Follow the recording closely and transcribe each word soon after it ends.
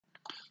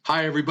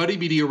Hi, everybody.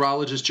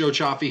 Meteorologist Joe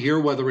Cioffi here.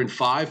 Weather in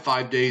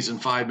 5 days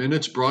and 5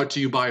 minutes. Brought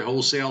to you by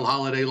Wholesale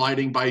Holiday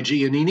Lighting by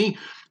Giannini,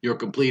 your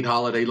complete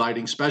holiday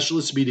lighting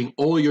specialist, meeting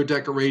all your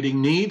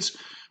decorating needs.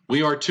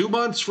 We are 2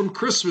 months from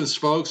Christmas,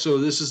 folks, so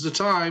this is the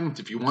time.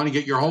 If you want to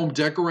get your home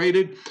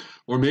decorated,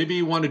 or maybe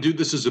you want to do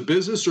this as a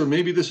business, or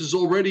maybe this is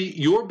already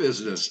your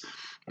business,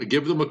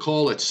 give them a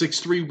call at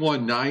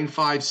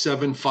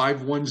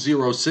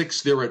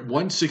 631-957-5106. They're at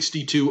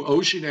 162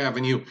 Ocean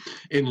Avenue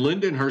in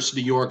Lindenhurst,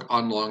 New York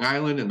on Long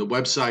Island, and the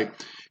website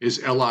is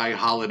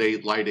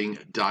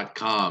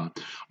liholidaylighting.com.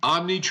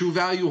 Omni True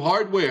Value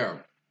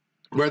Hardware,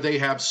 where they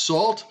have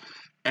salt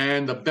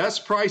and the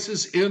best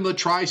prices in the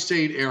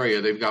tri-state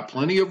area. They've got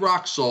plenty of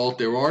rock salt.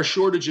 There are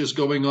shortages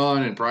going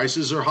on, and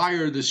prices are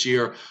higher this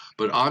year,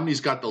 but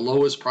Omni's got the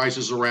lowest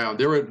prices around.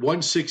 They're at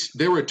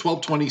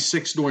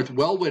 1226 North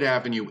Wellwood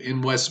Avenue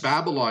in West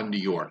Babylon, New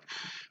York,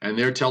 and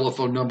their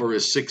telephone number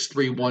is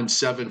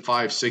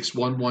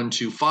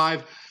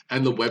 631-756-1125,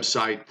 and the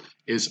website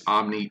is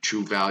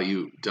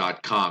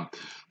omnitruevalue.com.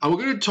 We're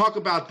going to talk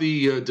about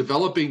the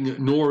developing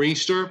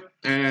nor'easter,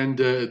 and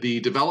the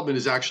development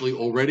is actually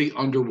already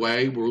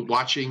underway. We're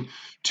watching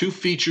two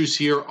features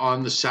here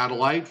on the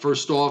satellite.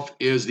 First off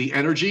is the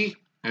energy,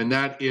 and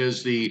that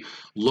is the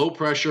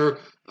low-pressure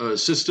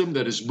system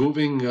that is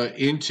moving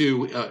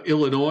into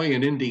Illinois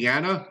and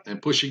Indiana and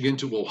pushing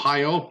into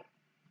Ohio.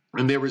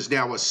 And there is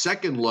now a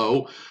second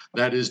low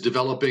that is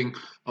developing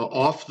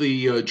off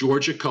the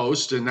Georgia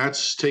coast, and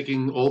that's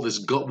taking all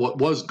this what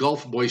was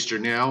Gulf moisture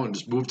now and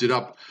has moved it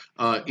up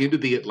into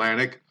the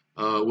Atlantic.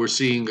 We're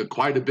seeing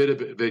quite a bit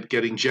of it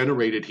getting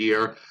generated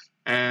here,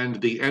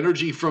 and the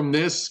energy from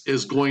this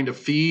is going to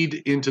feed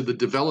into the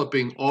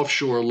developing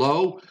offshore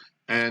low,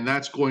 and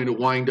that's going to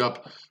wind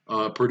up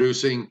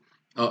producing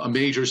a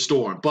major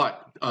storm.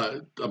 But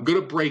I'm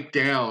going to break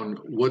down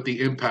what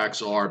the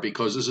impacts are,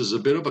 because this is a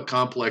bit of a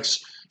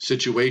complex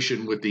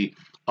situation with the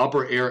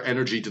upper air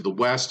energy to the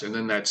west and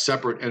then that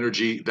separate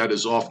energy that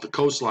is off the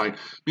coastline.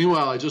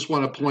 Meanwhile, I just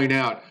want to point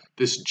out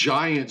this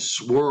giant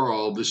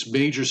swirl, this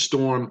major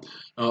storm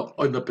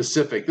in the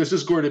Pacific. This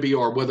is going to be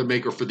our weather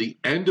maker for the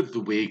end of the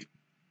week.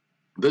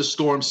 This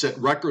storm set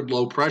record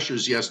low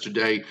pressures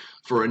yesterday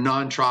for a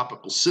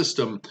non-tropical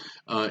system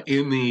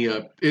in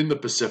the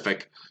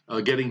Pacific,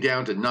 getting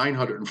down to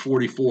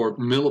 944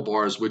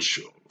 millibars, which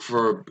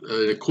for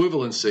an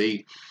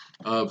equivalency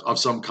of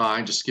some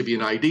kind, just to give you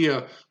an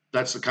idea,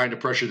 that's the kind of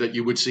pressure that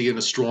you would see in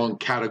a strong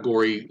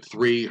Category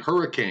 3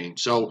 hurricane.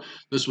 So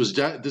this is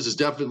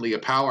definitely a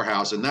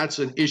powerhouse, and that's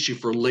an issue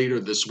for later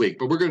this week.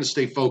 But we're going to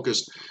stay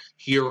focused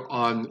here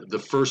on the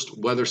first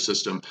weather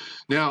system.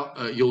 Now,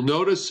 you'll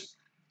notice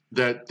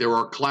that there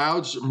are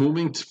clouds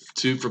moving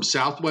from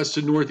southwest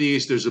to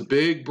northeast. There's a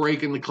big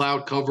break in the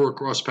cloud cover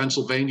across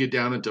Pennsylvania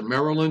down into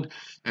Maryland,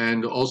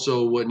 and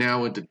also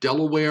now into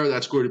Delaware.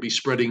 That's going to be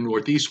spreading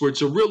northeastward.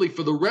 So really,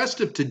 for the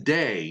rest of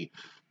today,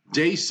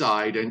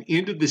 dayside and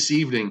into this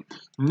evening,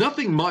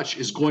 nothing much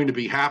is going to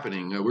be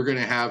happening. We're going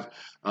to have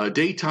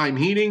daytime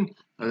heating.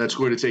 That's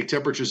going to take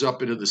temperatures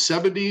up into the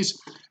 70s.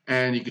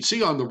 And you can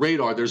see on the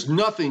radar, there's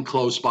nothing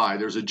close by.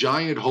 There's a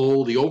giant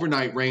hole. The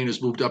overnight rain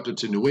has moved up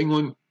into New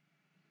England.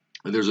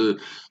 There's a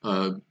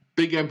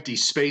big empty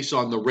space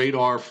on the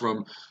radar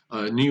from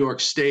New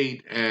York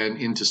State and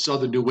into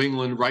southern New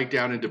England, right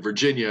down into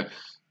Virginia.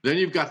 Then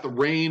you've got the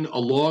rain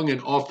along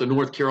and off the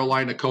North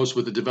Carolina coast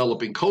with the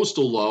developing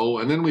coastal low.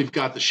 And then we've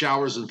got the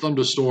showers and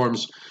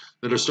thunderstorms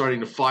that are starting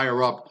to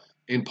fire up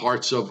in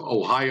parts of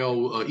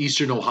Ohio,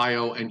 eastern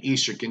Ohio and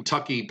eastern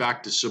Kentucky,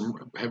 back to some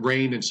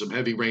rain and some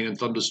heavy rain and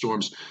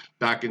thunderstorms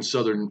back in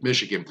southern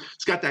Michigan.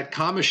 It's got that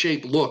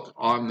comma-shaped look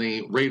on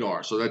the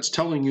radar. So that's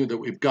telling you that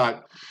we've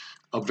got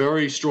a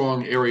very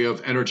strong area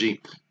of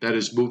energy that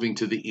is moving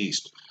to the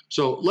east.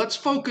 So let's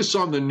focus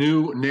on the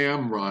new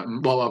NAM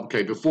run. Well,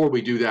 okay, before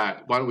we do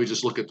that, why don't we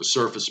just look at the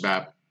surface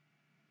map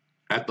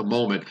at the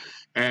moment.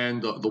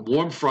 And the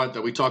warm front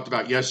that we talked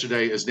about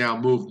yesterday is now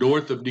moved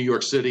north of New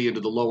York City into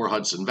the lower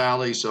Hudson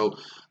Valley. So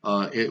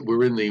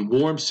we're in the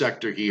warm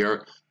sector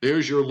here.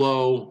 There's your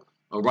low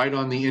right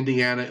on the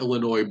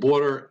Indiana-Illinois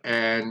border.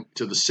 And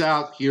to the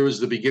south, here is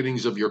the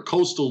beginnings of your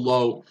coastal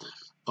low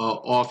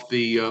off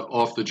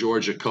the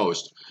Georgia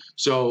coast.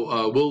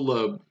 So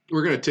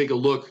we're going to take a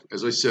look.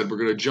 As I said, we're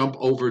going to jump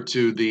over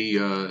to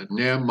the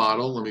NAM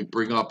model. Let me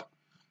bring up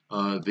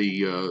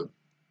the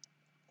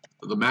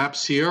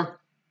maps here,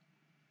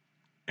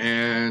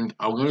 and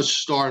I'm going to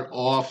start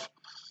off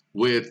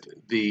with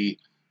the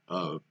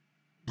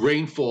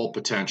rainfall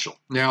potential.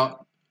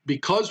 Now,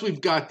 because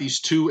we've got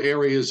these two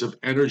areas of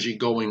energy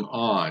going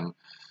on,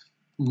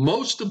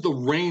 most of the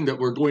rain that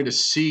we're going to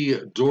see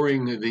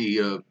during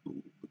the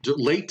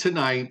late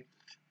tonight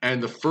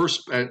and for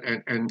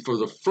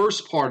the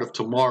first part of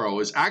tomorrow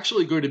is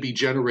actually going to be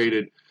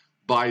generated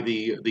by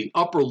the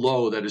upper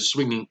low that is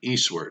swinging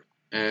eastward.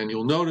 And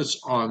you'll notice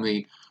on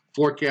the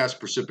forecast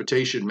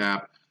precipitation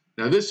map,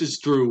 now this is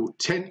through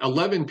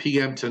 11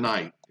 p.m.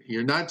 tonight.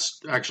 You're not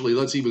actually,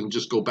 let's even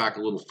just go back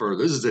a little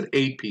further. This is at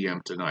 8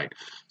 p.m. tonight.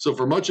 So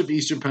for much of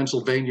eastern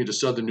Pennsylvania to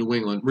southern New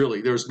England,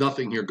 really, there's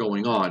nothing here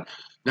going on.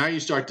 Now you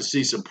start to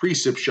see some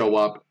precip show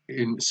up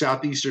in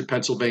southeastern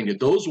Pennsylvania.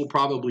 Those will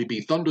probably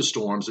be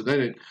thunderstorms, and then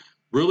it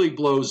really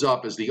blows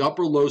up as the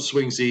upper low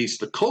swings east.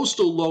 The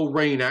coastal low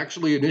rain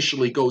actually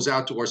initially goes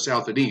out to our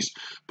south and east,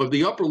 but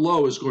the upper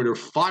low is going to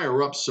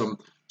fire up some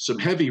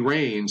heavy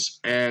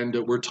rains, and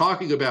we're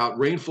talking about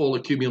rainfall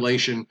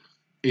accumulation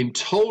in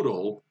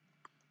total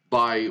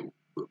by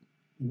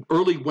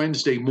early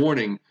Wednesday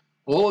morning.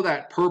 All of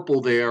that purple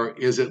there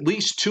is at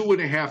least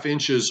 2.5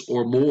 inches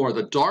or more.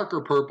 The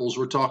darker purples,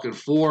 we're talking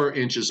 4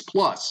 inches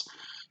plus.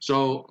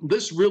 So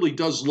this really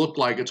does look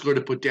like it's going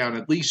to put down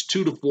at least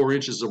 2 to 4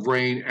 inches of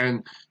rain.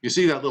 And you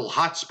see that little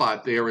hot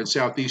spot there in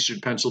southeastern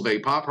Pennsylvania,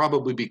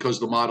 probably because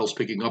the model's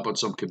picking up on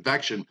some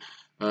convection.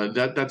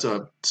 That's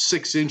a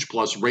 6-inch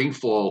plus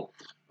rainfall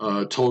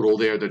total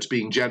there that's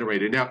being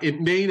generated. Now, it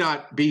may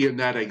not be in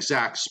that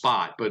exact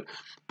spot, but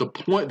the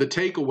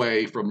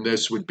takeaway from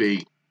this would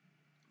be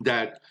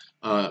that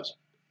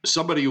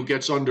somebody who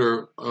gets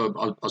under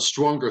a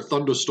stronger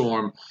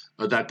thunderstorm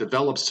that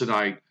develops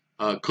tonight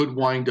could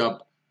wind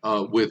up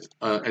with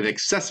an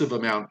excessive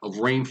amount of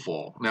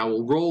rainfall. Now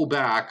we'll roll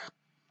back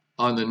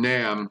on the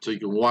NAM so you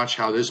can watch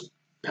how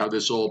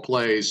this all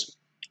plays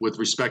with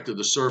respect to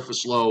the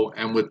surface low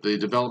and with the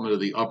development of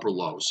the upper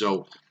low.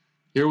 So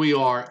here we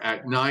are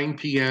at 9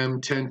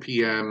 p.m., 10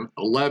 p.m.,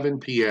 11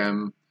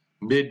 p.m.,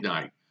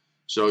 midnight.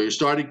 So you're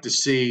starting to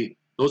see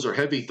those are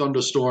heavy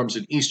thunderstorms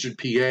in eastern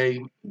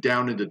PA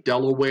down into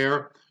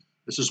Delaware.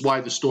 This is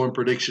why the Storm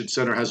Prediction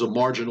Center has a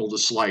marginal to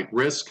slight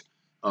risk.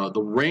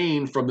 The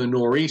rain from the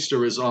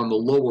nor'easter is on the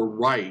lower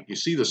right. You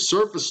see the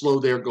surface low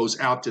there goes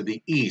out to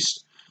the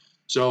east.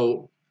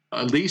 So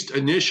at least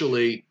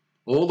initially,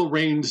 all the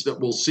rains that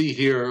we'll see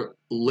here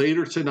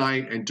later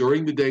tonight and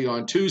during the day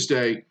on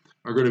Tuesday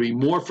are going to be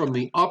more from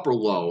the upper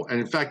low. And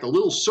in fact, a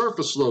little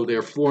surface low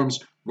there forms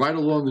right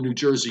along the New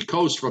Jersey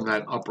coast from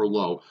that upper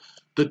low.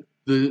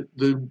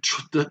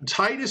 The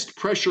tightest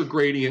pressure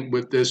gradient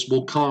with this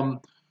will come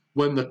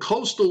when the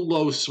coastal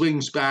low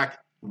swings back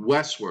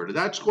westward.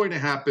 That's going to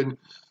happen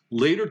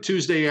later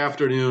Tuesday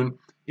afternoon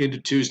into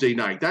Tuesday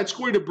night. That's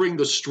going to bring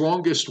the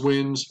strongest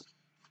winds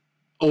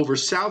over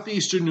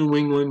southeastern New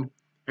England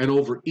and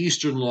over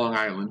eastern Long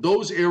Island.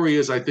 Those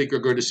areas, I think, are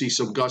going to see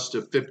some gusts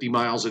of 50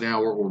 miles an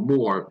hour or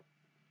more.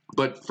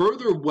 But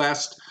further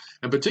west,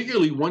 and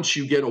particularly once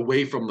you get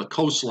away from the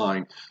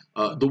coastline,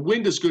 the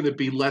wind is going to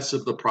be less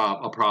of a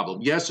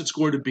problem. Yes, it's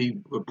going to be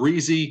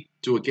breezy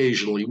to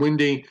occasionally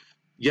windy.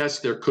 Yes,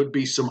 there could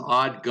be some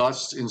odd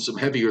gusts in some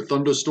heavier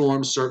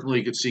thunderstorms. Certainly,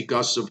 you could see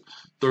gusts of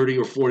 30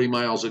 or 40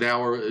 miles an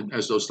hour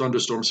as those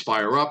thunderstorms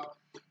fire up.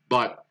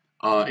 But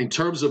in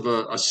terms of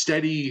a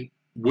steady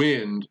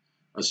wind,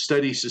 a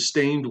steady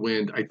sustained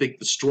wind, I think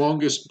the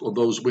strongest of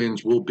those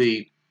winds will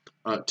be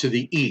to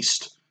the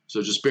east.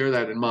 So just bear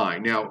that in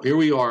mind. Now, here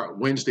we are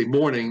Wednesday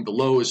morning. The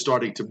low is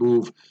starting to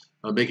move,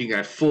 making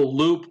that full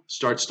loop,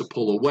 starts to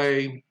pull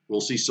away.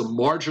 We'll see some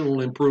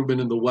marginal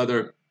improvement in the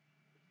weather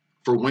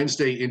for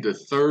Wednesday into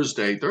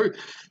Thursday.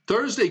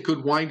 Thursday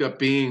could wind up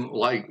being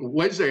like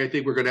Wednesday. I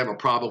think we're going to have a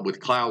problem with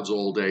clouds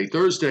all day.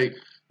 Thursday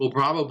will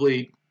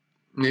probably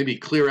maybe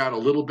clear out a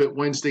little bit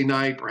Wednesday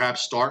night,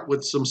 perhaps start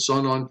with some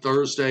sun on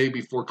Thursday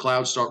before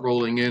clouds start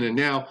rolling in. And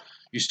now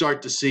you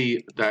start to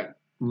see that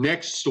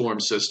next storm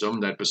system,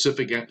 that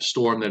Pacific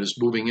storm that is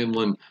moving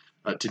inland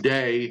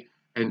today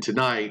and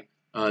tonight,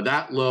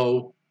 that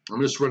low, I'm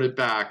going to just run it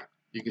back.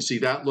 You can see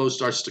that low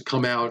starts to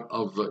come out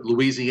of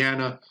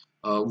Louisiana,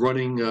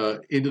 running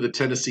into the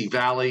Tennessee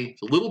Valley.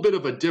 It's a little bit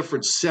of a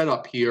different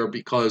setup here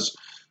because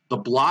the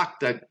block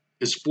that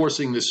is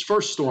forcing this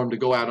first storm to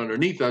go out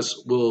underneath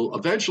us will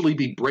eventually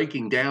be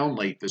breaking down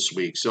late this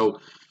week. So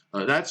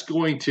that's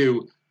going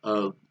to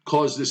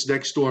cause this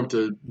next storm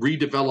to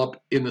redevelop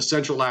in the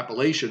central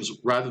Appalachians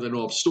rather than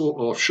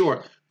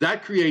offshore.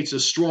 That creates a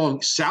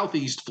strong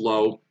southeast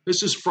flow.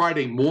 This is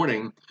Friday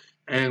morning,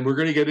 and we're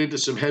going to get into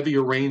some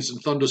heavier rains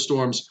and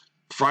thunderstorms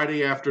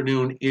Friday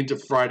afternoon into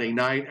Friday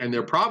night, and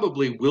there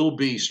probably will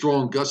be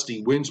strong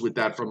gusty winds with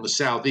that from the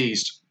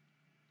southeast.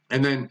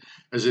 And then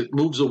as it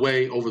moves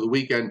away over the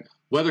weekend,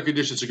 weather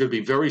conditions are going to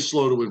be very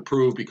slow to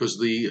improve because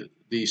the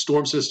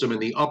storm system in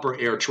the upper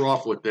air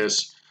trough with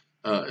this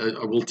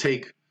will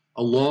take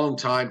a long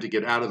time to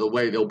get out of the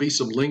way. There'll be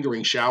some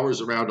lingering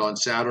showers around on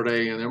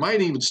Saturday, and there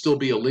might even still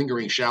be a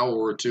lingering shower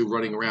or two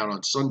running around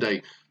on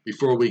Sunday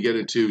before we get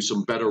into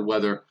some better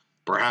weather,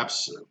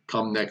 perhaps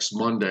come next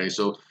Monday.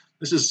 So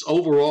this is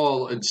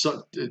overall,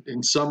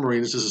 in summary,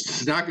 this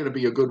is not going to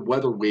be a good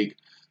weather week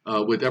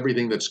with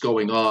everything that's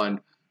going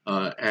on.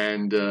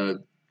 The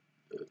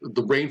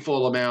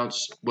rainfall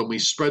amounts, when we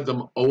spread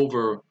them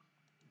over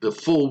the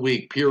full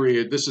week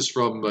period, this is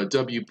from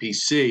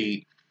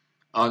WPC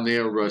on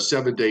their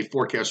 7-day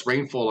forecast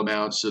rainfall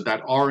amounts. So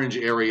that orange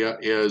area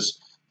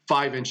is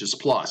 5 inches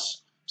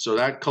plus. So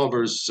that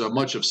covers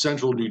much of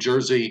central New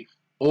Jersey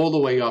all the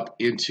way up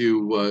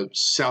into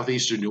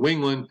southeastern New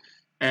England.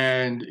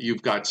 And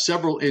you've got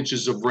several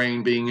inches of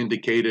rain being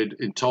indicated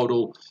in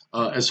total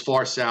as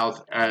far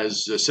south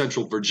as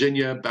central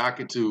Virginia,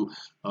 back into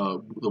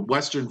the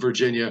western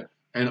Virginia,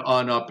 and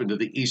on up into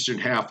the eastern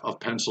half of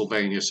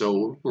Pennsylvania.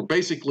 So we're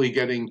basically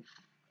getting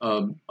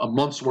a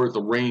month's worth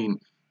of rain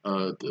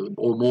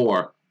or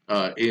more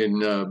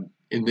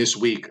in this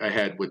week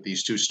ahead with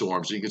these two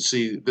storms. You can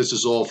see this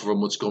is all from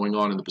what's going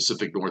on in the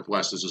Pacific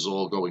Northwest. This is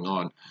all going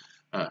on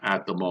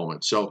at the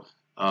moment. So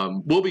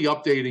we'll be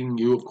updating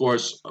you, of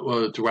course,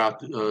 throughout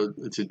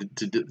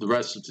the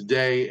rest of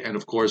today. And,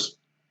 of course,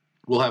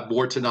 we'll have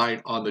more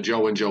tonight on the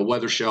Joe and Joe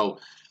Weather Show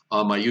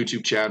on my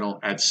YouTube channel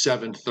at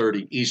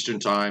 7:30 Eastern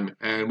Time.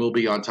 And we'll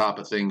be on top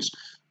of things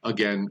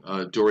again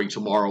during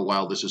tomorrow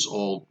while this is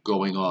all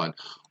going on.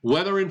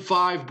 Weather in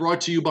 5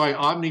 brought to you by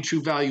Omni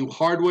True Value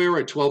Hardware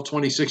at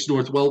 1226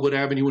 North Wellwood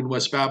Avenue in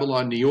West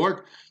Babylon, New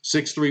York.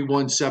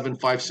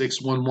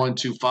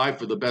 631-756-1125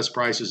 for the best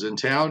prices in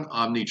town.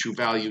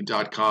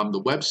 OmniTrueValue.com,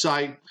 the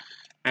website.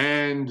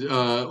 And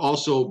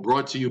also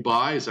brought to you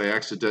by, as I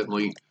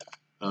accidentally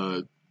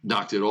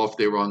knocked it off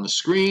there on the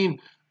screen,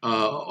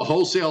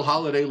 wholesale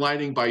holiday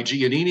lighting by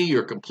Giannini,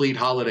 your complete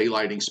holiday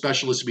lighting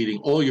specialist,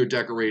 meeting all your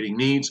decorating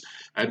needs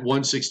at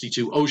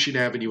 162 Ocean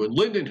Avenue in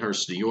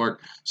Lindenhurst, New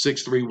York.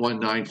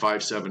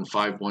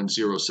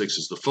 631-957-5106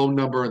 is the phone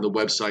number, and the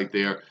website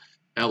there,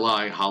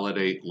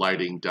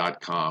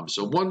 liholidaylighting.com.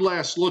 So one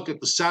last look at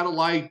the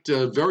satellite.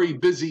 Very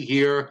busy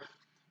here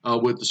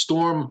with the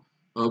storm.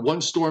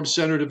 One storm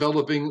center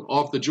developing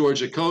off the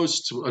Georgia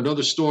coast,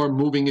 another storm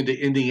moving into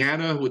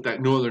Indiana with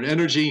that northern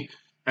energy,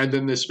 and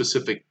then this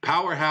Pacific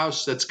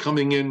powerhouse that's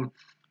coming in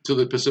to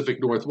the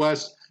Pacific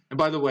Northwest. And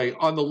by the way,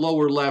 on the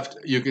lower left,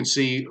 you can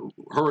see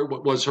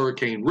what was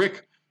Hurricane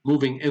Rick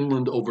moving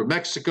inland over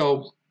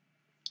Mexico.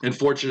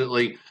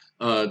 Unfortunately,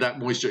 that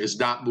moisture is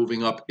not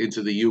moving up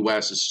into the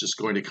U.S. It's just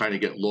going to kind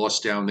of get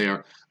lost down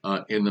there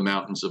in the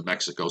mountains of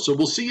Mexico. So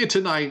we'll see you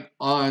tonight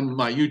on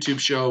my YouTube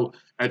show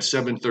at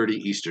 7:30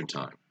 Eastern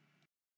Time.